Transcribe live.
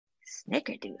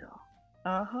Snickerdoodle.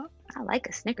 Uh-huh. I like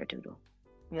a snickerdoodle.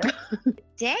 Yeah.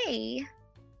 Today,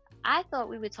 I thought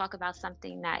we would talk about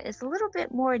something that is a little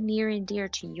bit more near and dear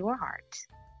to your heart.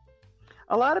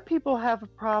 A lot of people have a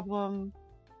problem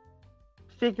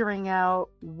figuring out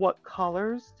what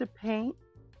colors to paint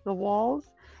the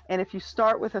walls. And if you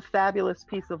start with a fabulous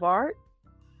piece of art,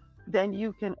 then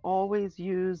you can always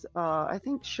use, I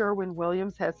think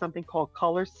Sherwin-Williams has something called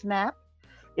Color Snap.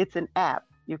 It's an app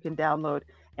you can download,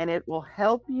 and it will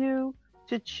help you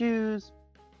to choose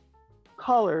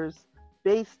colors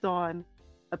based on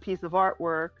a piece of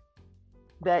artwork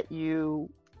that you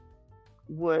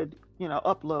would,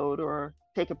 upload or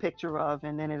take a picture of,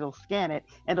 and then it'll scan it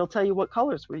and it'll tell you what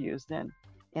colors were used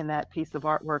in that piece of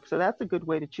artwork. So that's a good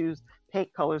way to choose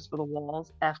paint colors for the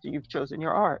walls after you've chosen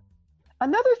your art.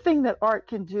 Another thing that art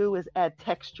can do is add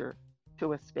texture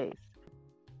to a space.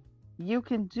 You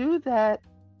can do that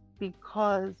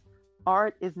because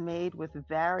art is made with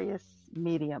various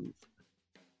mediums.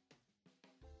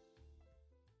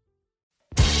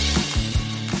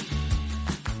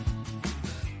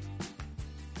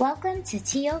 Welcome to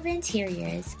T of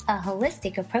Interiors, a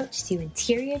holistic approach to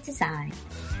interior design.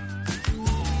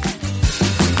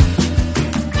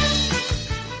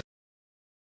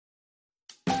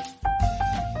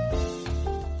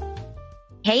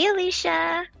 Hey,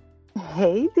 Alicia.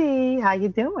 Hey, Dee. How you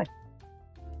doing?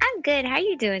 I'm good. How are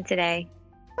you doing today?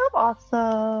 I'm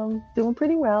awesome. Doing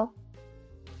pretty well.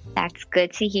 That's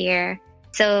good to hear.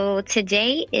 So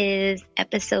today is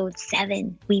episode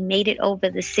 7. We made it over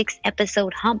the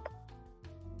 6-episode hump.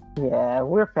 Yeah,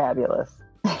 we're fabulous.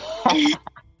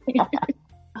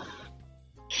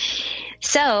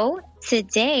 So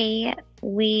today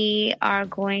we are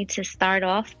going to start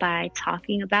off by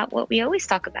talking about what we always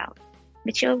talk about.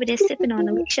 But you're over there sipping on,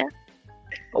 Alicia.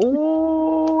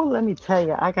 Oh, let me tell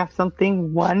you, I got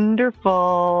something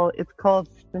wonderful. It's called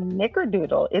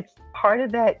Snickerdoodle. It's part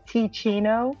of that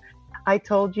Ticino I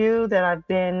told you that I've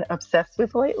been obsessed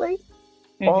with lately.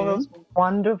 Mm-hmm. All those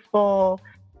wonderful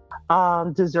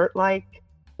dessert-like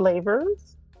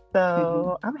flavors.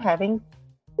 So I'm having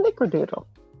Snickerdoodle.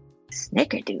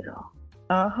 Snickerdoodle.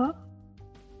 Uh-huh.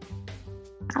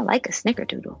 I like a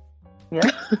Snickerdoodle. Yeah.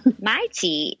 My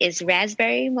tea is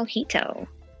raspberry mojito.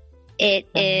 It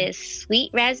is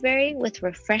sweet raspberry with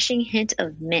refreshing hint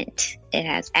of mint. It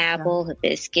has apple,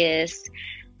 hibiscus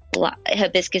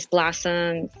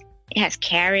blossoms. It has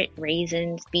carrot,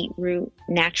 raisins, beetroot,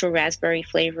 natural raspberry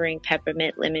flavoring,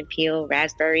 peppermint, lemon peel,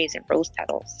 raspberries, and rose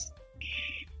petals.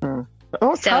 All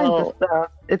kinds of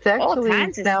stuff. It's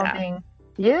actually sounding,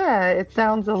 it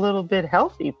sounds a little bit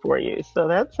healthy for you. So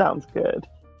that sounds good.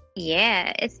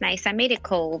 Yeah, it's nice. I made it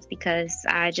cold because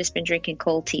I've just been drinking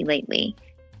cold tea lately.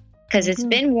 Because it's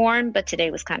been warm, but today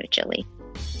was kind of chilly.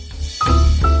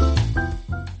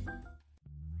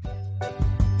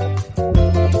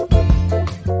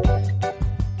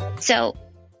 So,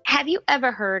 have you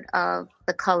ever heard of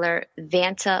the color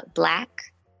Vanta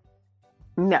Black?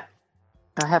 No,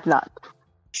 I have not.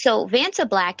 So, Vanta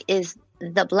Black is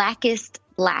the blackest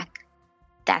black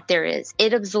that there is.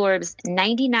 It absorbs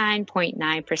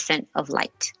 99.9% of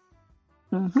light.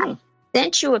 I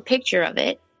sent you a picture of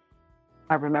it.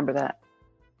 I remember that.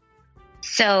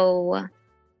 So,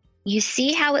 you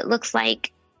see how it looks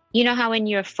like, you know how in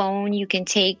your phone you can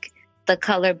take the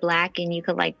color black and you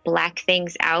could like black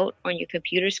things out on your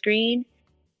computer screen?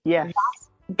 Yes.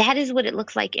 That is what it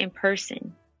looks like in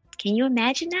person. Can you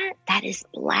imagine that? That is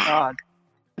black. God.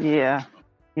 Yeah.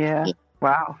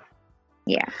 Wow.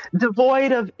 Yeah.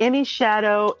 Devoid of any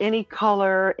shadow, any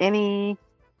color,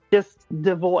 just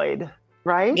devoid,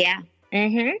 right? Yeah.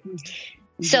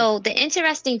 So the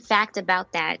interesting fact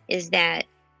about that is that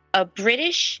a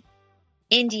British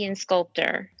Indian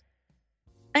sculptor,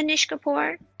 Anish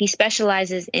Kapoor, he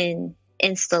specializes in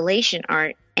installation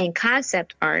art and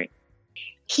concept art.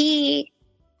 He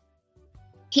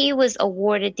was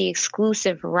awarded the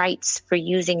exclusive rights for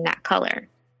using that color.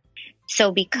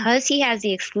 So because he has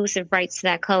the exclusive rights to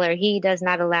that color, he does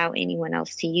not allow anyone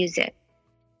else to use it.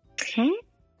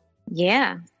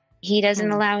 Yeah. He doesn't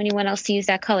allow anyone else to use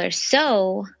that color.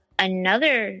 So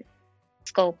another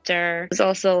sculptor who's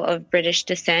also of British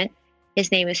descent,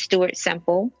 his name is Stuart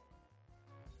Semple.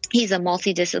 He's a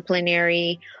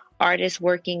multidisciplinary artist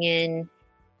working in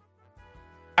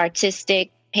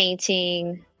artistic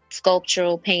painting,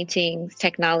 sculptural painting,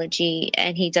 technology,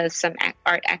 and he does some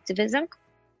art activism.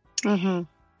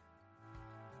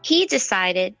 He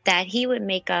decided that he would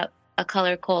make up a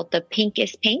color called the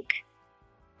pinkest pink,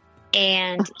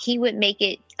 and he would make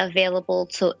it available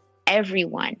to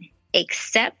everyone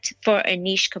except for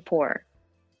Anish Kapoor.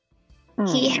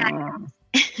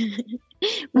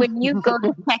 when you go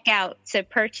to check out to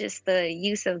purchase the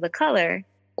use of the color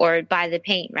or buy the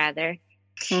paint rather,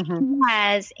 he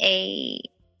has I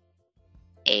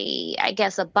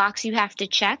guess a box you have to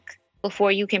check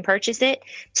before you can purchase it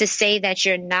to say that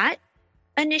you're not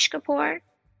Anish Kapoor,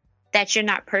 that you're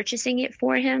not purchasing it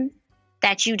for him,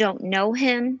 that you don't know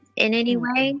him in any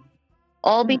way,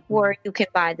 all before you can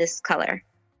buy this color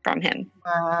from him.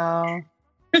 Wow.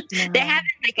 They're having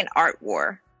like an art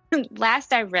war.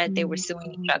 Last I read, they were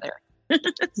suing each other.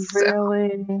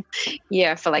 Really?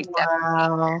 Yeah, for like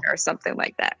defamation or something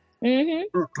like that.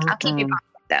 I'll keep you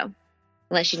posted though,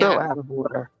 unless you know. So out of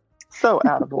order. So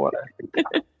out of order.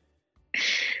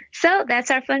 So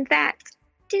that's our fun fact.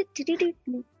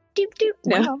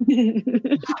 No.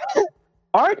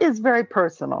 Art is very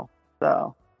personal,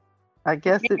 so I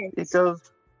guess it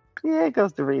goes. Yeah, it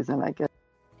goes to reason, I guess.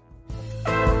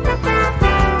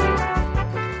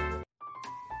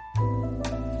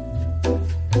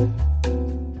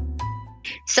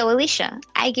 So, Alicia,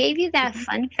 I gave you that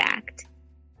fun fact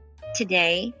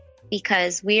today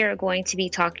because we are going to be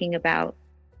talking about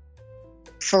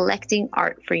selecting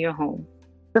art for your home.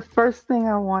 The first thing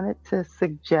I wanted to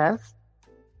suggest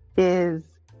is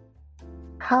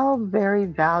how very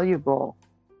valuable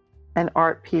an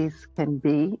art piece can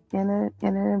be in an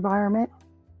environment.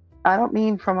 I don't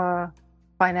mean from a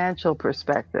financial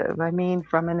perspective. I mean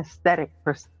from an aesthetic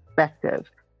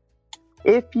perspective.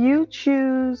 If you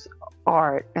choose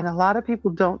art, and a lot of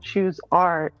people don't choose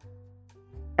art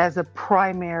as a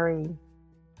primary,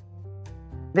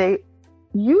 they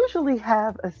usually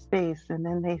have a space and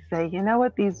then they say, you know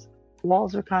what, these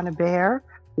walls are kind of bare.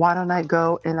 Why don't I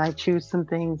go and I choose some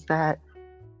things that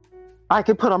I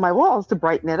could put on my walls to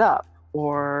brighten it up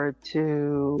or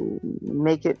to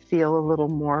make it feel a little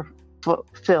more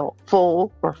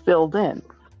full or filled in.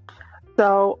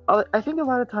 So I think a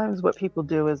lot of times what people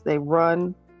do is they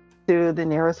run to the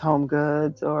nearest Home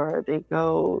Goods, or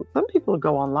some people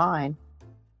go online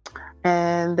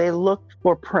and they look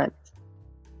for prints.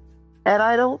 And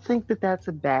I don't think that that's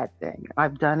a bad thing.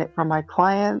 I've done it for my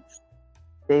clients.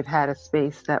 They've had a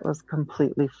space that was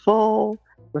completely full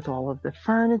with all of the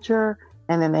furniture.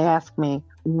 And then they ask me,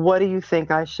 what do you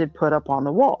think I should put up on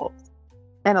the walls?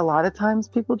 And a lot of times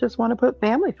people just want to put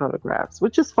family photographs,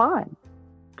 which is fine.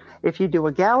 If you do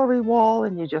a gallery wall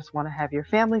and you just want to have your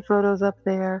family photos up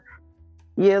there,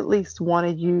 you at least want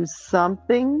to use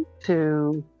something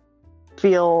to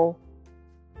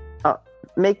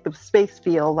make the space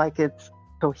feel like it's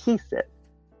cohesive.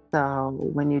 So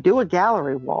when you do a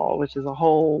gallery wall, which is a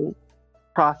whole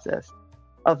process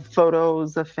of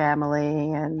photos of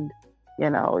family, and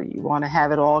you want to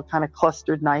have it all kind of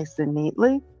clustered nice and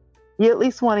neatly, you at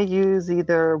least want to use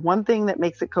either one thing that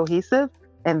makes it cohesive,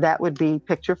 and that would be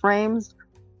picture frames,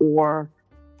 or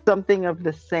something of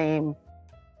the same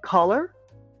color,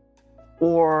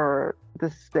 or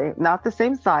not the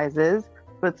same sizes,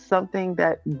 but something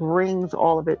that brings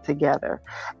all of it together.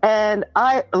 And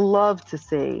I love to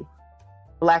see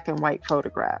black and white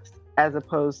photographs as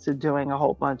opposed to doing a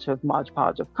whole bunch of Mod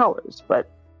Podge of colors, but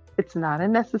it's not a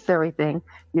necessary thing.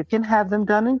 You can have them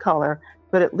done in color,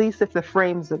 but at least if the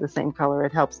frames are the same color,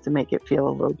 it helps to make it feel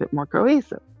a little bit more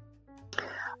cohesive.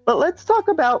 But let's talk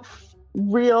about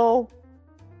real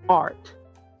art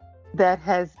that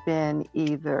has been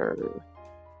either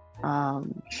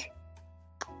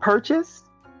purchased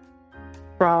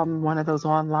from one of those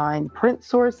online print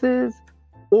sources,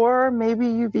 or maybe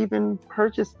you've even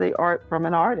purchased the art from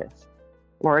an artist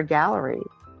or a gallery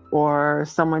or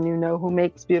someone who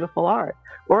makes beautiful art,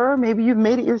 or maybe you've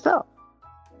made it yourself.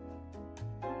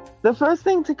 The first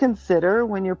thing to consider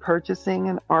when you're purchasing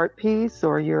an art piece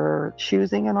or you're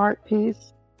choosing an art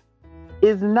piece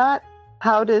is not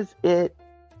how does it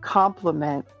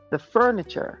complement the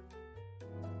furniture,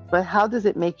 but how does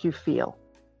it make you feel?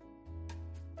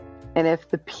 And if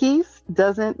the piece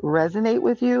doesn't resonate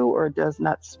with you or does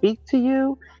not speak to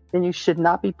you, then you should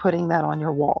not be putting that on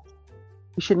your wall.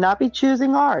 You should not be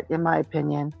choosing art, in my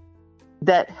opinion,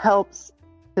 that helps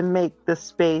to make the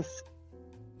space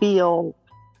feel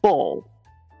full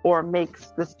or makes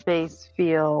the space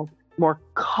feel more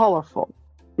colorful,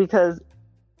 because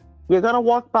you're going to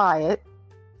walk by it,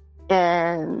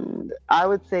 and I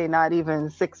would say not even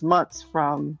 6 months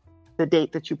from the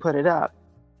date that you put it up,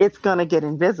 it's going to get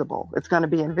invisible. It's going to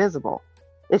be invisible.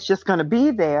 It's just going to be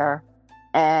there,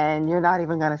 and you're not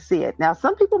even going to see it. Now,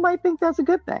 some people might think that's a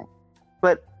good thing,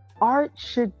 but art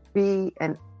should be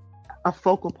a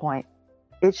focal point.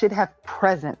 It should have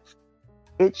presence.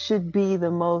 It should be the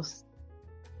most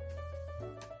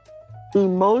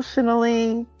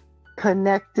emotionally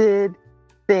connected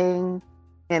thing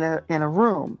in a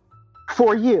room.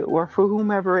 for you or for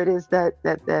whomever it is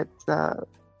that's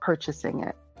purchasing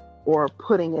it or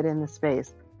putting it in the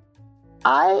space.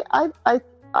 I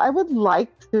would like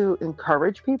to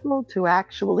encourage people to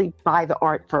actually buy the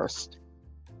art first.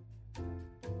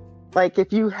 Like,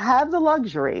 if you have the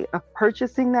luxury of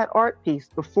purchasing that art piece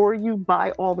before you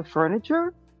buy all the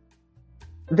furniture,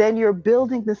 then you're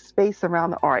building the space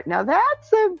around the art. Now,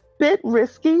 that's a bit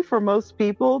risky for most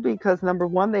people because, number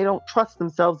one, they don't trust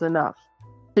themselves enough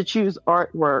to choose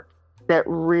artwork that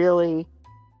really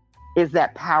is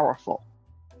that powerful.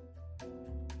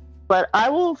 But I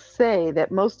will say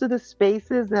that most of the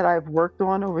spaces that I've worked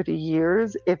on over the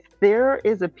years, if there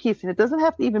is a piece, and it doesn't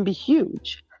have to even be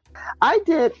huge. I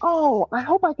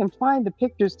hope I can find the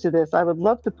pictures to this. I would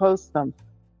love to post them.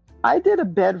 I did a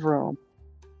bedroom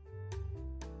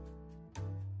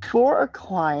for a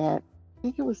client, I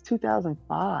think it was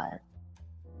 2005.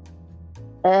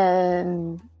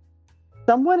 And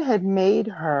someone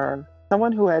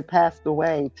who had passed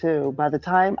away too, by the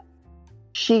time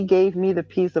she gave me the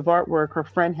piece of artwork, her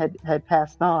friend had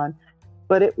passed on,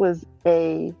 but it was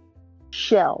a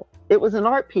shell. It was an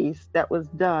art piece that was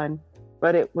done,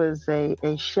 but it was a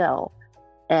shell.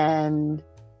 And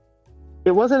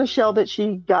it wasn't a shell that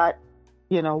she got,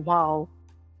 while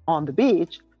on the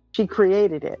beach. She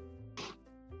created it.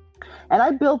 And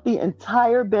I built the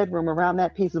entire bedroom around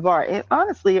that piece of art. And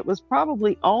honestly, it was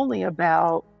probably only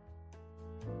about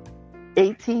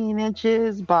 18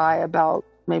 inches by about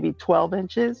maybe 12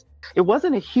 inches. It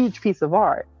wasn't a huge piece of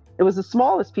art. It was the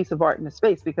smallest piece of art in the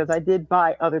space because I did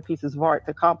buy other pieces of art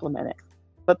to complement it.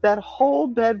 But that whole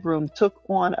bedroom took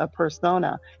on a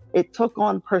persona. It took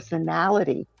on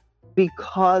personality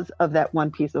because of that one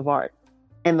piece of art.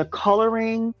 And the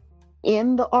coloring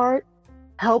in the art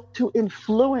helped to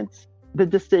influence the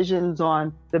decisions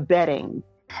on the bedding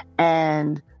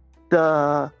and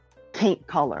the paint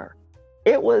color.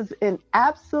 It was an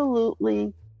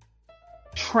absolutely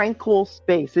tranquil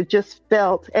space. It just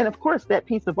felt, and of course that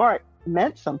piece of art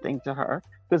meant something to her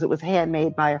because it was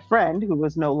handmade by a friend who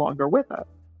was no longer with us.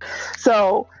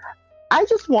 So I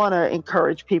just want to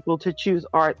encourage people to choose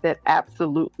art that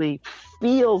absolutely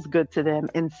feels good to them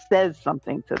and says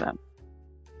something to them.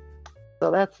 So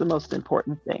that's the most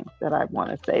important thing that I want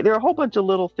to say. There are a whole bunch of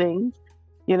little things,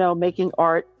 making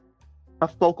art a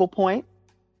focal point.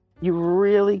 You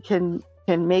really can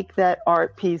make that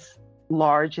art piece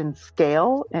large in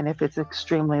scale. And if it's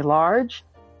extremely large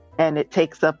and it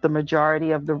takes up the majority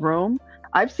of the room,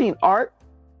 I've seen art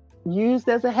used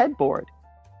as a headboard.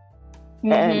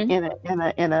 And in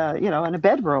a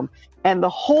bedroom, and the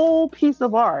whole piece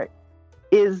of art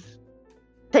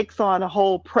takes on a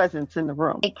whole presence in the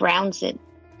room. It grounds it.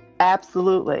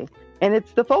 Absolutely. And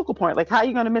it's the focal point. Like, how are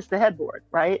you going to miss the headboard,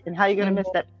 right? And how are you going to miss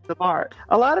that piece of art?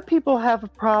 A lot of people have a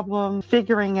problem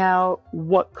figuring out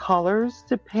what colors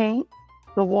to paint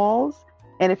the walls.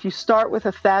 And if you start with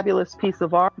a fabulous piece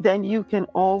of art, then you can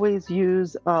always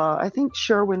use, I think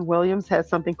Sherwin-Williams has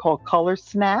something called Color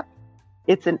Snap.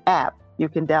 It's an app you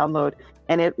can download,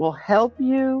 and it will help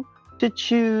you to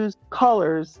choose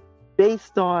colors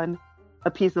based on a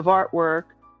piece of artwork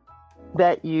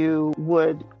that you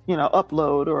would,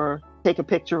 upload or take a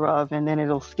picture of, and then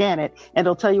it'll scan it and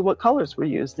it'll tell you what colors were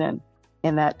used in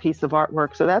that piece of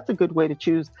artwork. So that's a good way to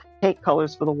choose paint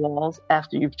colors for the walls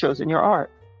after you've chosen your art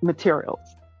materials.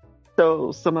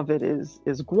 So some of it is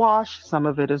gouache, some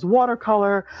of it is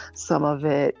watercolor, some of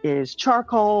it is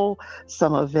charcoal,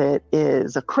 some of it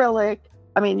is acrylic.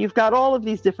 I mean, you've got all of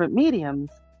these different mediums,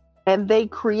 and they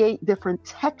create different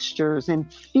textures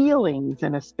and feelings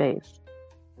in a space.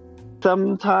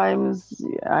 Sometimes,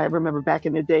 I remember back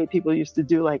in the day, people used to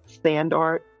do like sand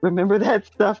art. Remember that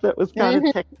stuff that was kind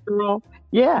of textural?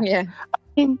 Yeah. I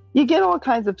mean, you get all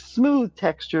kinds of smooth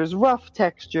textures, rough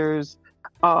textures.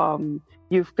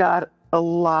 You've got a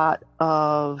lot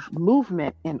of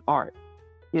movement in art,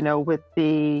 with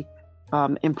the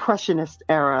Impressionist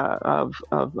era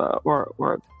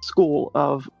or school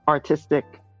of artistic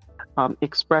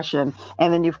expression.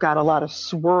 And then you've got a lot of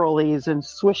swirlies and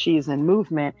swishies and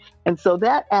movement. And so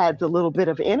that adds a little bit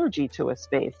of energy to a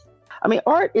space. I mean,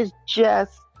 art is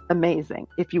just amazing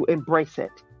if you embrace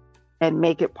it and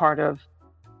make it part of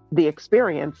the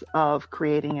experience of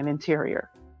creating an interior.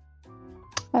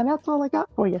 And that's all I got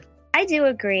for you. I do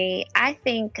agree. I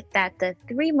think that the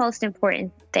three most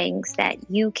important things that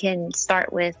you can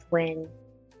start with when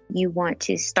you want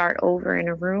to start over in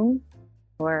a room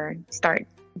or start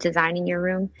designing your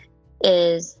room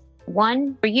is,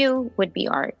 one, for you would be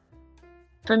art.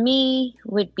 For me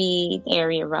would be the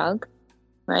area rug,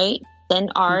 right? Then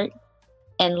art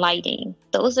and lighting.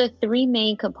 Those are three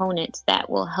main components that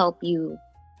will help you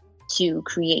to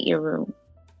create your room.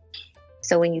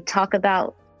 So when you talk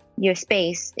about your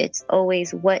space, it's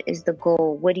always, what is the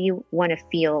goal? What do you want to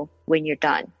feel when you're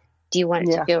done? Do you want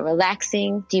it to feel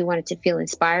relaxing? Do you want it to feel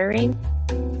inspiring?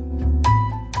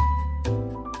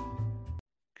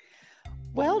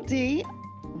 Well, Dee,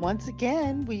 once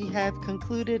again, we have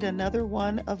concluded another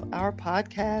one of our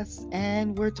podcasts,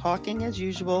 and we're talking as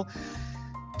usual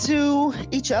to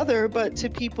each other, but to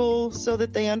people so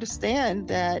that they understand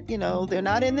that, you know, they're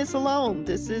not in this alone.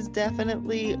 This is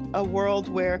definitely a world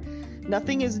where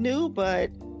nothing is new, but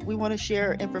we want to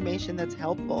share information that's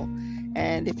helpful.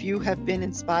 And if you have been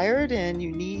inspired and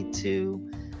you need to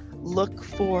look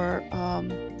for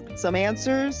some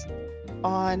answers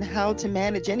on how to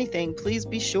manage anything, please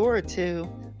be sure to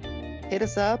hit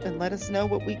us up and let us know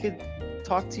what we could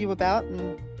talk to you about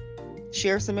and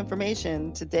share some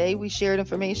information. Today we shared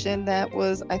information that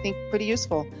was, I think, pretty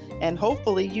useful, and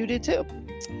hopefully you did too.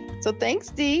 So thanks,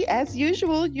 Dee. As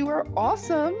usual, you are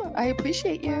awesome. I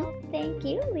appreciate you. Well, thank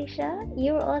you, Alicia.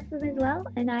 You were awesome as well,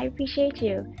 and I appreciate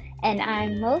you. And I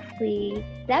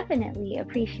definitely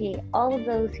appreciate all of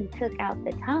those who took out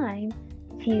the time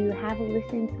to have a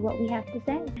listen to what we have to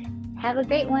say. Have a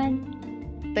great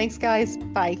one. Thanks, guys.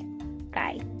 Bye.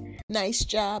 Bye. Nice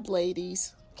job,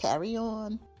 ladies. Carry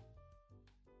on.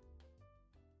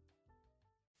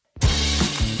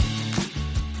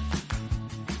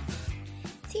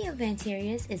 Tea Over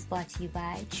Interiors is brought to you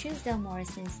by Truesdale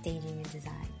Morrison Staging and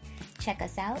Design. Check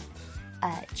us out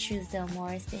at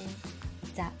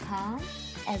truesdalemorrison.com,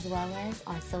 as well as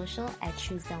on social at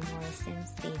Truesdale Morrison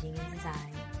Staging and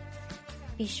Design.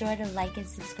 Be sure to like and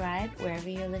subscribe wherever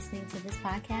you're listening to this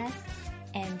podcast,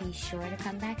 and be sure to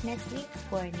come back next week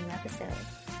for a new episode.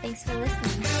 Thanks for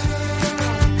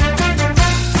listening.